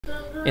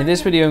In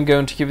this video, I'm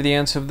going to give you the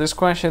answer of this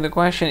question. The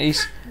question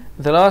is,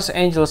 the Los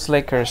Angeles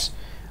Lakers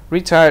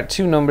retired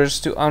two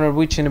numbers to honor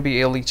which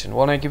NBA legend?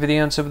 Well, I give you the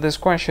answer of this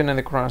question, and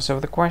the correct answer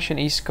of the question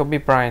is Kobe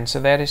Bryant. So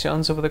that is the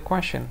answer of the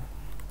question.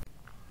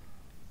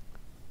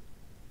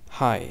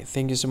 Hi,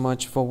 thank you so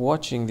much for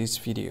watching this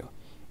video.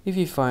 If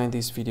you find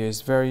this video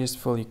is very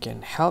useful, you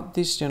can help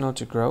this channel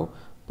to grow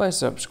by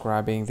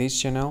subscribing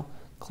this channel.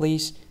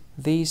 Please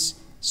this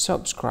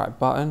subscribe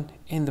button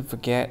and don't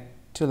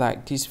forget to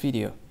like this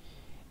video.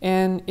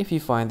 And if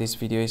you find this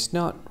video is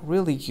not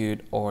really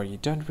good, or you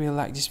don't really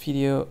like this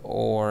video,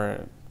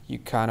 or you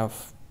kind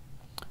of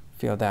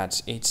feel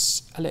that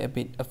it's a little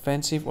bit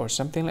offensive or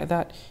something like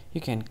that,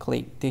 you can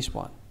click this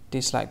one,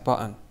 dislike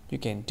button. You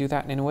can do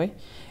that anyway.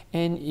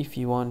 And if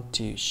you want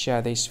to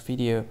share this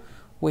video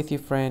with your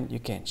friend, you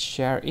can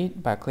share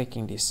it by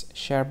clicking this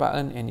share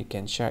button, and you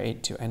can share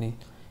it to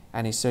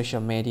any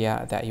social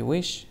media that you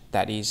wish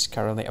that is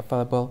currently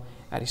available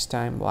at this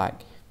time,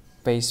 like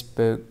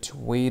Facebook,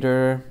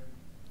 Twitter,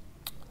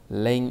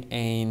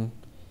 LinkedIn,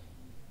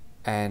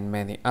 and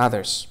many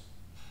others,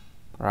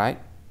 right?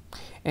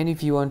 And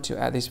if you want to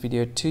add this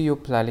video to your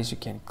playlist, you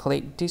can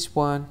click this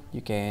one.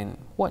 You can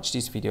watch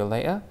this video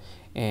later,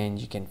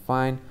 and you can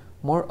find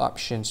more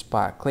options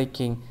by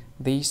clicking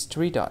these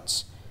three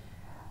dots.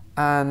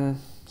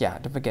 And yeah,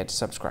 don't forget to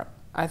subscribe.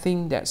 I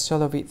think that's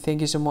all of it. Thank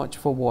you so much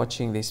for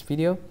watching this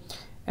video,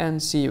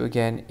 and see you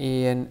again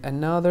in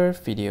another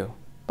video.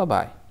 Bye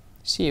bye.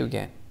 See you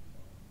again.